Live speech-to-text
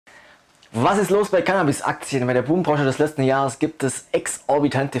Was ist los bei Cannabis-Aktien? Bei der Boombranche des letzten Jahres gibt es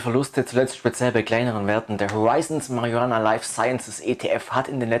exorbitante Verluste, zuletzt speziell bei kleineren Werten. Der Horizons Marijuana Life Sciences ETF hat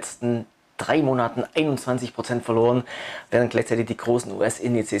in den letzten 3 Monaten 21% verloren, während gleichzeitig die großen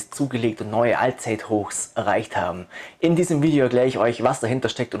US-Indizes zugelegt und neue Allzeit-Hochs erreicht haben. In diesem Video erkläre ich euch, was dahinter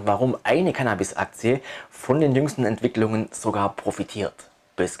steckt und warum eine Cannabis-Aktie von den jüngsten Entwicklungen sogar profitiert.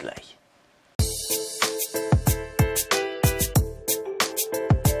 Bis gleich.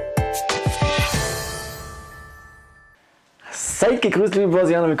 Seid gegrüßt, liebe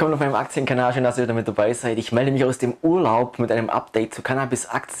Börsianer, willkommen auf meinem Aktienkanal, schön, dass ihr wieder mit dabei seid. Ich melde mich aus dem Urlaub mit einem Update zu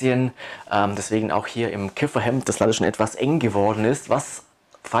Cannabis-Aktien, deswegen auch hier im Kifferhemd, das leider schon etwas eng geworden ist. Was,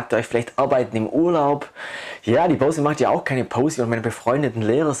 fragt ihr euch vielleicht, arbeiten im Urlaub? Ja, die Börse macht ja auch keine Pause und meine befreundeten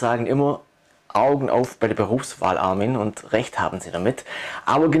Lehrer sagen immer, Augen auf bei der Berufswahl, Armin, und recht haben sie damit.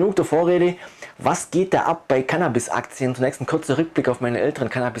 Aber genug der Vorrede. Was geht da ab bei Cannabis-Aktien? Zunächst ein kurzer Rückblick auf meine älteren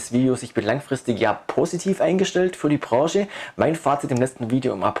Cannabis-Videos. Ich bin langfristig ja positiv eingestellt für die Branche. Mein Fazit im letzten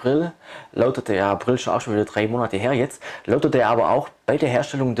Video im April lautete, ja, April schon auch schon wieder 3 Monate her jetzt, lautete aber auch, bei der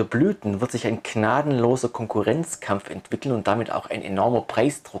Herstellung der Blüten wird sich ein gnadenloser Konkurrenzkampf entwickeln und damit auch ein enormer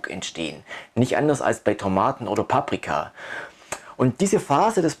Preisdruck entstehen. Nicht anders als bei Tomaten oder Paprika. Und diese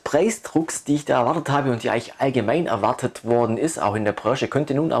Phase des Preisdrucks, die ich da erwartet habe und die eigentlich allgemein erwartet worden ist, auch in der Branche,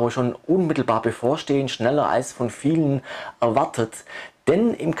 könnte nun aber schon unmittelbar bevorstehen, schneller als von vielen erwartet.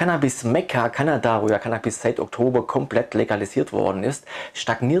 Denn im Cannabis-Mekka Kanada, wo ja Cannabis seit Oktober komplett legalisiert worden ist,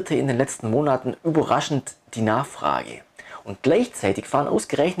 stagnierte in den letzten Monaten überraschend die Nachfrage. Und gleichzeitig fahren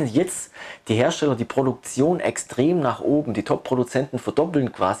ausgerechnet jetzt die Hersteller die Produktion extrem nach oben. Die Top-Produzenten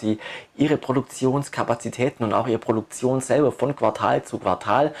verdoppeln quasi ihre Produktionskapazitäten und auch ihre Produktion selber von Quartal zu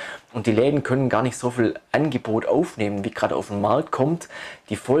Quartal. Und die Läden können gar nicht so viel Angebot aufnehmen, wie gerade auf den Markt kommt.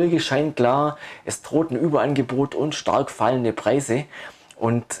 Die Folge scheint klar, es droht ein Überangebot und stark fallende Preise.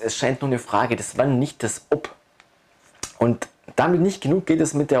 Und es scheint nur eine Frage des Wann, nicht des Ob. Und damit nicht genug geht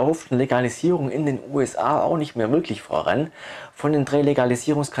es mit der erhofften Legalisierung in den USA auch nicht mehr wirklich voran. Von den 3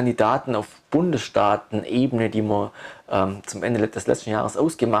 Legalisierungskandidaten auf Bundesstaatenebene, die man zum Ende des letzten Jahres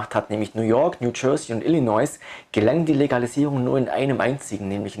ausgemacht hat, nämlich New York, New Jersey und Illinois, gelang die Legalisierung nur in einem einzigen,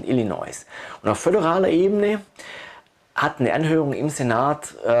 nämlich in Illinois. Und auf föderaler Ebene hat eine Anhörung im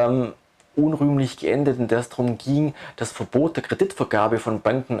Senat unrühmlich geendet, in der es darum ging, das Verbot der Kreditvergabe von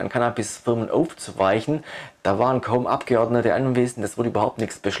Banken an Cannabisfirmen aufzuweichen. Da waren kaum Abgeordnete anwesend, es wurde überhaupt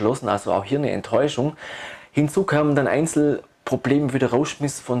nichts beschlossen, also auch hier eine Enttäuschung. Hinzu kamen dann Einzelprobleme wie der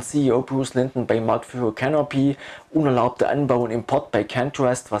Rauschmiss von CEO Bruce Linton bei Marktführer Canopy, unerlaubter Anbau und Import bei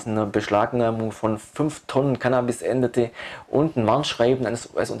Cantrust, was in einer Beschlagnahmung von 5 Tonnen Cannabis endete, und ein Warnschreiben an das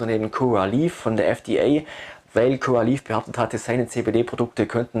US-Unternehmen Curaleaf von der FDA, weil Curaleaf behauptet hatte, seine CBD-Produkte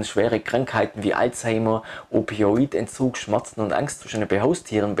könnten schwere Krankheiten wie Alzheimer, Opioidentzug, Schmerzen und Angstzustände bei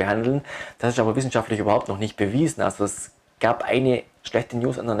Haustieren behandeln. Das ist aber wissenschaftlich überhaupt noch nicht bewiesen. Also es gab eine schlechte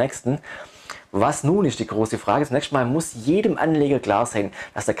News an der nächsten. Was nun ist die große Frage. Zunächst mal muss jedem Anleger klar sein,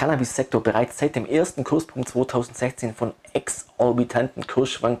 dass der Cannabis-Sektor bereits seit dem ersten Kurspunkt 2016 von exorbitanten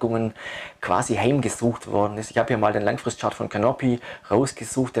Kursschwankungen quasi heimgesucht worden ist. Ich habe hier mal den Langfristchart von Canopy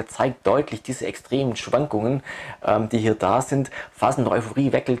rausgesucht, der zeigt deutlich diese extremen Schwankungen, die hier da sind. Phasen der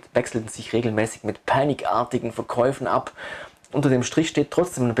Euphorie wechselten sich regelmäßig mit panikartigen Verkäufen ab. Unter dem Strich steht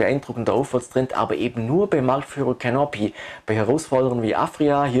trotzdem ein beeindruckender Aufwärtstrend, aber eben nur bei Marktführer Canopy. Bei Herausforderern wie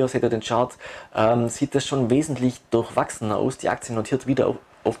Afria, hier seht ihr den Chart, sieht das schon wesentlich durchwachsener aus. Die Aktie notiert wieder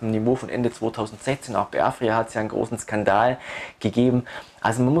auf dem Niveau von Ende 2016. Auch bei Afria hat es ja einen großen Skandal gegeben.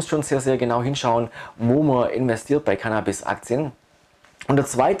 Also man muss schon sehr, sehr genau hinschauen, wo man investiert bei Cannabis-Aktien. Und der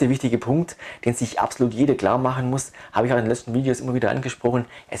zweite wichtige Punkt, den sich absolut jeder klar machen muss, habe ich auch in den letzten Videos immer wieder angesprochen.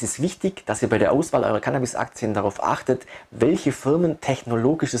 Es ist wichtig, dass ihr bei der Auswahl eurer Cannabis-Aktien darauf achtet, welche Firmen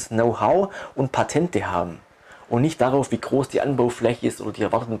technologisches Know-how und Patente haben. Und nicht darauf, wie groß die Anbaufläche ist oder die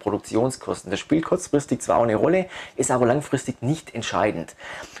erwarteten Produktionskosten. Das spielt kurzfristig zwar auch eine Rolle, ist aber langfristig nicht entscheidend.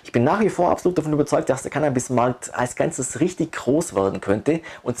 Ich bin nach wie vor absolut davon überzeugt, dass der Cannabismarkt als Ganzes richtig groß werden könnte,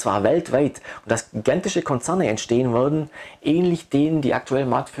 und zwar weltweit. Und dass gigantische Konzerne entstehen werden, ähnlich denen, die aktuell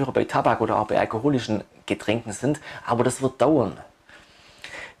Marktführer bei Tabak oder auch bei alkoholischen Getränken sind. Aber das wird dauern.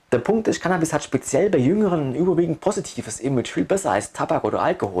 Der Punkt ist, Cannabis hat speziell bei Jüngeren ein überwiegend positives Image, viel besser als Tabak oder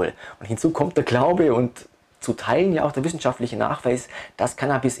Alkohol. Und hinzu kommt der Glaube und zu Teilen ja auch der wissenschaftliche Nachweis, dass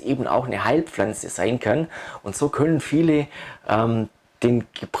Cannabis eben auch eine Heilpflanze sein kann. Und so können viele den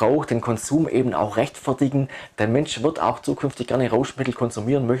Gebrauch, den Konsum eben auch rechtfertigen. Der Mensch wird auch zukünftig gerne Rauschmittel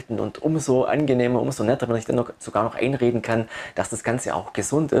konsumieren möchten und umso angenehmer, umso netter, wenn ich dann sogar noch einreden kann, dass das Ganze auch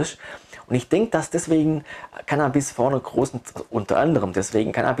gesund ist. Und ich denke, dass deswegen Cannabis vor einer großen, unter anderem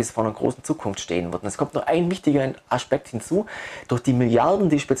deswegen Cannabis vor einer großen Zukunft stehen wird. Und es kommt noch ein wichtiger Aspekt hinzu. Durch die Milliarden,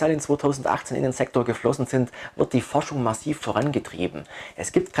 die speziell in 2018 in den Sektor geflossen sind, wird die Forschung massiv vorangetrieben.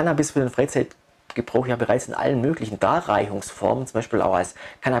 Es gibt Cannabis für den Freizeitgebrauch ja bereits in allen möglichen Darreichungsformen, zum Beispiel auch als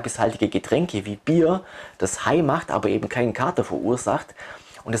cannabishaltige Getränke wie Bier, das High macht, aber eben keinen Kater verursacht.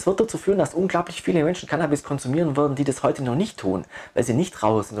 Und es wird dazu führen, dass unglaublich viele Menschen Cannabis konsumieren werden, die das heute noch nicht tun, weil sie nicht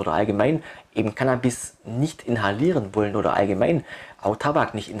raus sind oder allgemein eben Cannabis nicht inhalieren wollen oder allgemein auch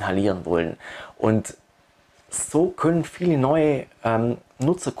Tabak nicht inhalieren wollen. Und so können viele neue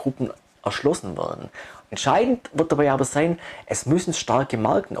Nutzergruppen erschlossen werden. Entscheidend wird dabei aber sein, es müssen starke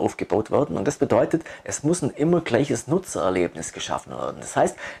Marken aufgebaut werden und das bedeutet, es muss ein immer gleiches Nutzererlebnis geschaffen werden. Das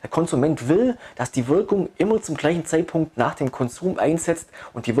heißt, der Konsument will, dass die Wirkung immer zum gleichen Zeitpunkt nach dem Konsum einsetzt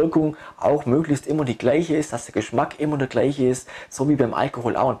und die Wirkung auch möglichst immer die gleiche ist, dass der Geschmack immer der gleiche ist, so wie beim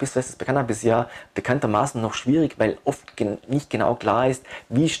Alkohol auch. Und bis das bei Cannabis ja bekanntermaßen noch schwierig, weil oft nicht genau klar ist,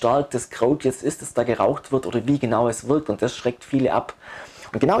 wie stark das Kraut jetzt ist, das da geraucht wird oder wie genau es wirkt und das schreckt viele ab.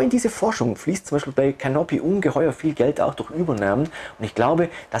 Und genau in diese Forschung fließt zum Beispiel bei Canopy ungeheuer viel Geld auch durch Übernahmen und ich glaube,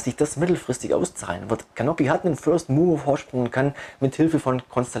 dass sich das mittelfristig auszahlen wird. Canopy hat einen First Mover Vorsprung und kann mit Hilfe von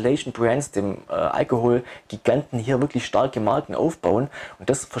Constellation Brands, dem Alkoholgiganten, hier wirklich starke Marken aufbauen und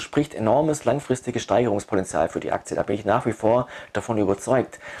das verspricht enormes langfristiges Steigerungspotenzial für die Aktie. Da bin ich nach wie vor davon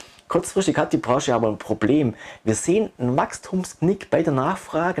überzeugt. Kurzfristig hat die Branche aber ein Problem. Wir sehen einen Wachstumsknick bei der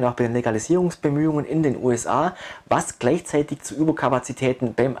Nachfrage, auch bei den Legalisierungsbemühungen in den USA, was gleichzeitig zu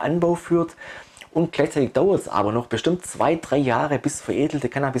Überkapazitäten beim Anbau führt. Und gleichzeitig dauert es aber noch bestimmt 2-3 Jahre, bis veredelte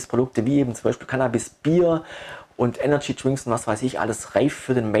Cannabisprodukte wie eben zum Beispiel Cannabis-Bier und Energy Drinks und was weiß ich alles reif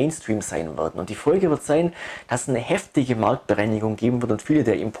für den Mainstream sein werden. Und die Folge wird sein, dass es eine heftige Marktbereinigung geben wird und viele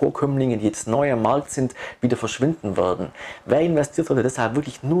der Emporkömmlinge, die jetzt neu am Markt sind, wieder verschwinden werden. Wer investiert, sollte deshalb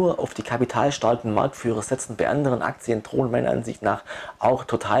wirklich nur auf die kapitalstarken Marktführer setzen. Bei anderen Aktien drohen meiner Ansicht nach auch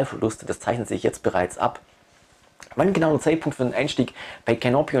Totalverluste. Das zeichnet sich jetzt bereits ab. Wann genau der Zeitpunkt für den Einstieg bei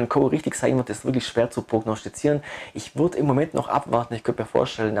Canopy und Co. richtig sein wird, ist wirklich schwer zu prognostizieren. Ich würde im Moment noch abwarten. Ich könnte mir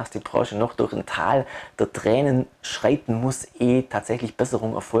vorstellen, dass die Branche noch durch ein Tal der Tränen schreiten muss, ehe tatsächlich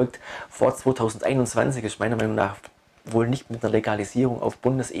Besserung erfolgt. Vor 2021 ist meiner Meinung nach wohl nicht mit einer Legalisierung auf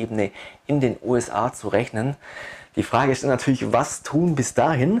Bundesebene in den USA zu rechnen. Die Frage ist dann natürlich, was tun bis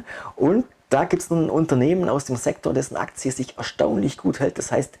dahin? Und da gibt es nun ein Unternehmen aus dem Sektor, dessen Aktie sich erstaunlich gut hält.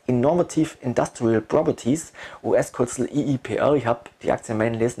 Das heißt Innovative Industrial Properties, US-Kürzel IIPR. Ich habe die Aktie in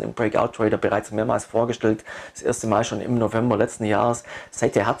meinen Lesen im Breakout Trader bereits mehrmals vorgestellt. Das erste Mal schon im November letzten Jahres.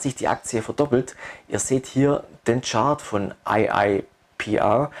 Seither hat sich die Aktie verdoppelt. Ihr seht hier den Chart von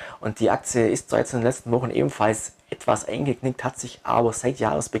IIPR und die Aktie ist seit den letzten Wochen ebenfalls etwas eingeknickt, hat sich aber seit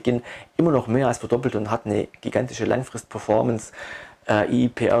Jahresbeginn immer noch mehr als verdoppelt und hat eine gigantische Langfrist-Performance.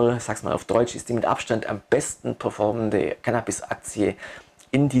 IIPR, ich sag's mal auf Deutsch, ist die mit Abstand am besten performende Cannabis-Aktie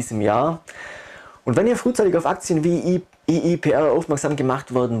in diesem Jahr. Und wenn ihr frühzeitig auf Aktien wie IIPR aufmerksam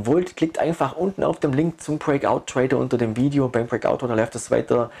gemacht werden wollt, klickt einfach unten auf den Link zum Breakout Trader unter dem Video. Beim Breakout Trader läuft es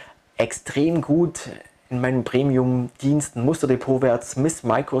weiter extrem gut. In meinen Premium-Diensten Musterdepotwert Smith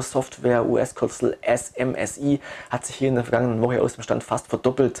Microsoftware, US-Kürzel SMSI, hat sich hier in der vergangenen Woche aus dem Stand fast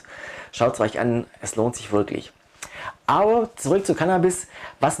verdoppelt. Schaut es euch an, es lohnt sich wirklich. Aber zurück zu Cannabis.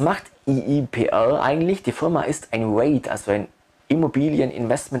 Was macht IIPR eigentlich? Die Firma ist ein REIT, also ein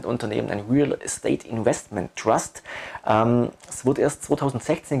Immobilieninvestmentunternehmen, ein Real Estate Investment Trust. Es wurde erst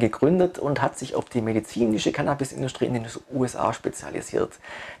 2016 gegründet und hat sich auf die medizinische Cannabisindustrie in den USA spezialisiert.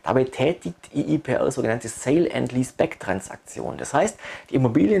 Dabei tätigt IIPR sogenannte Sale and Leaseback Transaktionen. Das heißt, die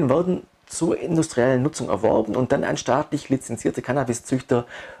Immobilien werden zur industriellen Nutzung erworben und dann an staatlich lizenzierte Cannabiszüchter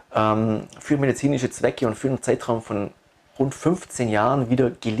für medizinische Zwecke und für einen Zeitraum von rund 15 Jahren wieder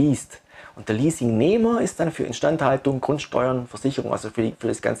geleast. Und der Leasingnehmer ist dann für Instandhaltung, Grundsteuern, Versicherung, also für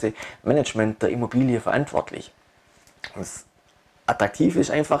das ganze Management der Immobilie verantwortlich. Das Attraktiv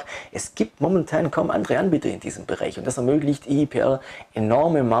ist einfach, es gibt momentan kaum andere Anbieter in diesem Bereich und das ermöglicht IIPR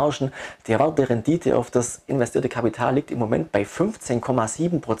enorme Margen. Die erwartete Rendite auf das investierte Kapital liegt im Moment bei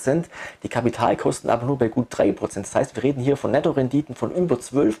 15,7%, die Kapitalkosten aber nur bei gut 3%. Das heißt, wir reden hier von Nettorenditen von über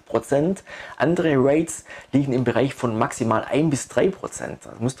 12%. Andere Rates liegen im Bereich von maximal 1-3%.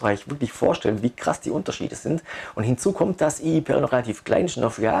 Das müsst ihr euch wirklich vorstellen, wie krass die Unterschiede sind. Und hinzu kommt, dass IIPR noch relativ klein ist und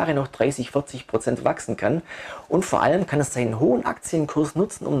auf Jahre noch 30-40% wachsen kann. Und vor allem kann es seinen hohen Aktienkurs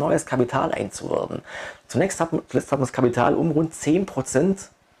nutzen, um neues Kapital einzuwerben. Zuletzt hat man das Kapital um rund 10%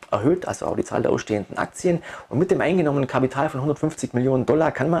 erhöht, also auch die Zahl der ausstehenden Aktien. Und mit dem eingenommenen Kapital von 150 Millionen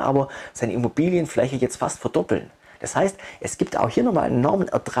Dollar kann man aber seine Immobilienfläche jetzt fast verdoppeln. Das heißt, es gibt auch hier nochmal einen enormen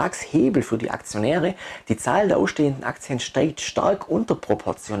Ertragshebel für die Aktionäre. Die Zahl der ausstehenden Aktien steigt stark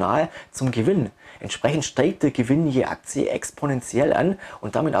unterproportional zum Gewinn. Entsprechend steigt der Gewinn je Aktie exponentiell an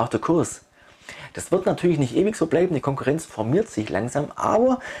und damit auch der Kurs. Das wird natürlich nicht ewig so bleiben, die Konkurrenz formiert sich langsam,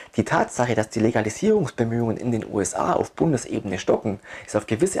 aber die Tatsache, dass die Legalisierungsbemühungen in den USA auf Bundesebene stocken, ist auf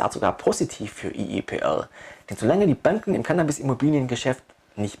gewisse Art sogar positiv für IEPR. Denn solange die Banken im Cannabis-Immobiliengeschäft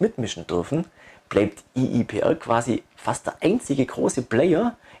nicht mitmischen dürfen, bleibt IEPR quasi fast der einzige große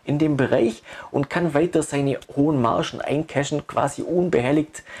Player in dem Bereich und kann weiter seine hohen Margen eincashen, quasi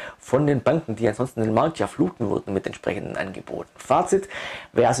unbehelligt von den Banken, die ansonsten den Markt ja fluten würden mit entsprechenden Angeboten. Fazit: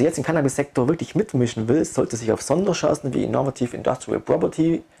 Wer also jetzt im Cannabis-Sektor wirklich mitmischen will, sollte sich auf Sonderchancen wie Innovative Industrial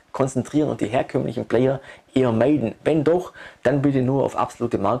Property konzentrieren und die herkömmlichen Player eher meiden. Wenn doch, dann bitte nur auf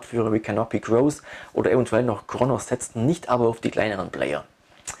absolute Marktführer wie Canopy Growth oder eventuell noch Kronos setzen, nicht aber auf die kleineren Player.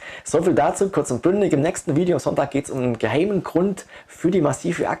 So viel dazu, kurz und bündig. Im nächsten Video am Sonntag geht es um einen geheimen Grund für die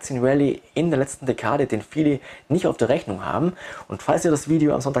massive Aktienrallye in der letzten Dekade, den viele nicht auf der Rechnung haben. Und falls ihr das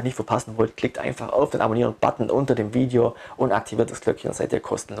Video am Sonntag nicht verpassen wollt, klickt einfach auf den Abonnieren-Button unter dem Video und aktiviert das Glöckchen, dann seid ihr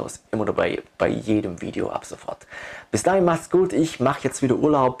kostenlos immer dabei bei jedem Video ab sofort. Bis dahin macht's gut, ich mache jetzt wieder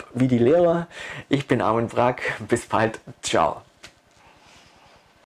Urlaub wie die Lehrer. Ich bin Armin Brack, bis bald, ciao.